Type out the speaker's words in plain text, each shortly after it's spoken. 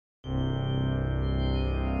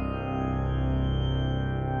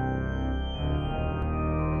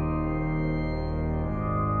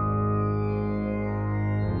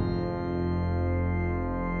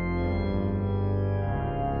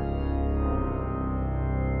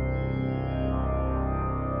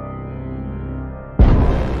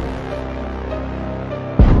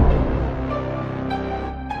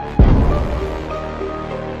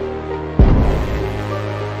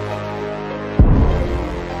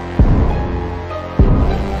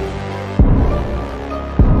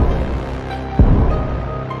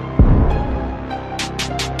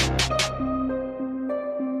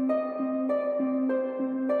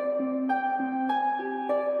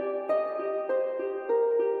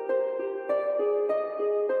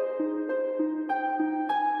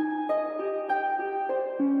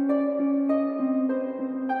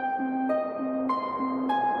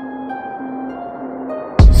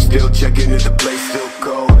Still checking if the place still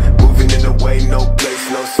cold. Moving in the way, no place,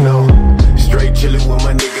 no snow. Straight chilling with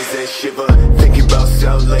my niggas and shiver. Thinking about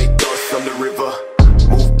South Lake, thoughts on the river.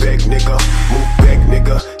 Move back, nigga, move back,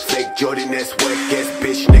 nigga. Fake Jordan, that's wet ass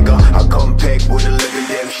bitch, nigga. I come pack with 11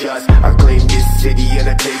 damn shots. I claim this city and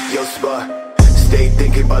I take your spot. Stay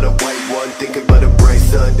thinking about a white one, thinking about a bright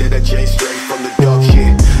sun. That I changed straight from the dark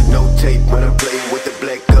shit. No tape when I'm playing with the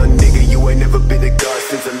black gun, nigga. You ain't never been a god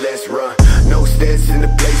since the last run. No stats in the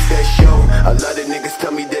place that's shown. A lot of niggas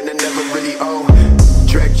tell me that I never really own.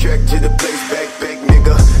 Track to the place, back,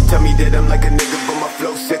 nigga. Tell me that I'm like a nigga, but my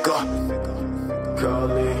flow sicker.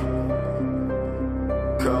 Calling,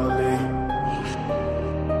 calling,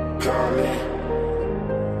 calling.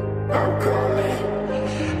 I'm calling,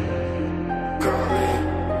 calling,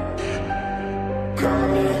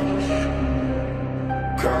 calling,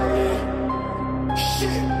 calling.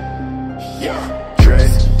 Shit, yeah.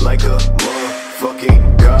 Dressed like a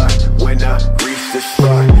motherfucking god when I reach the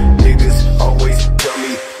spot. Niggas always tell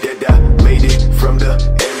me that I made it from the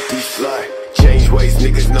empty slot. Change ways,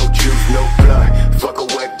 niggas, no truth, no plot. Fuck a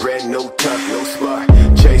whack brand, no top, no spot.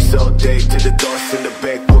 Chase all day to the thoughts in the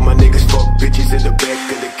back. Put my niggas fuck bitches in the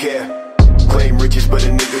back of the cab. Claim riches, but a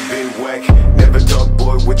nigga been whack. Never talk,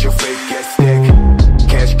 boy, with your fake ass stack.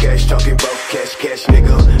 Cash, talking about cash,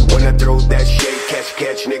 nigga. When I throw that shade,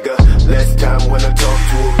 catch, nigga. Last time when I talked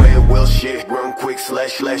to a man, well shit. Run quick,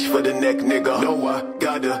 slash for the neck, nigga. Know I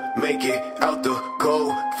gotta make it out the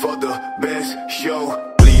cold for the best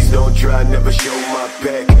show. Please don't try, never show my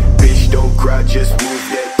pack. Bitch, don't cry, just move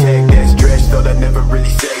that tag. That's trash, thought I never really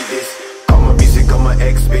say this. All my music on my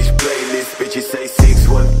ex-bitch playlist. Bitches say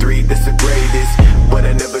 613, that's the greatest. But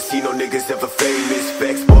I never see no niggas ever famous.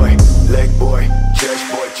 Facts boy, leg boy,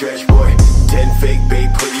 trash boy. 10 fake babe,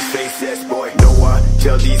 hoodie face ass boy. Know I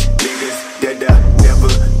tell these niggas that I never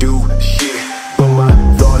do shit, but my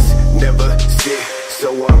thoughts never sit.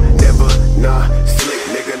 So I'm never not slick,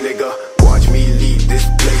 nigga. Watch me leave this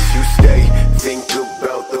place you stay. Think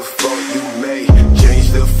about the fault you made. Change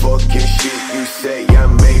the fucking shit you say. I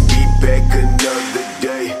may be back another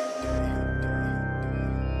day.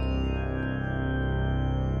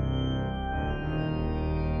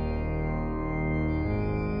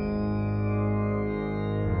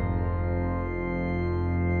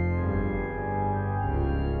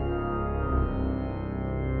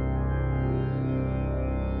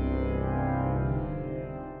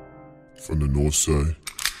 From the north side.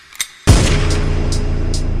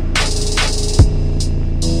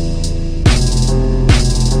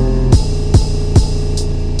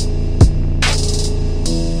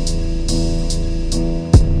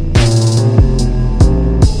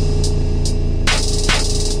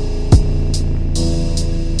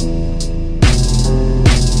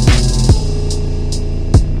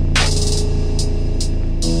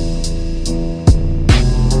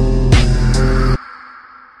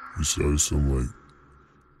 We started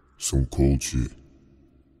some cold shit.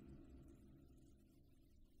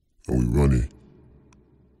 And we running.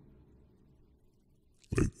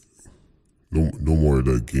 Like, no more of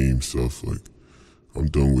that game stuff. Like, I'm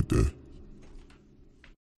done with that.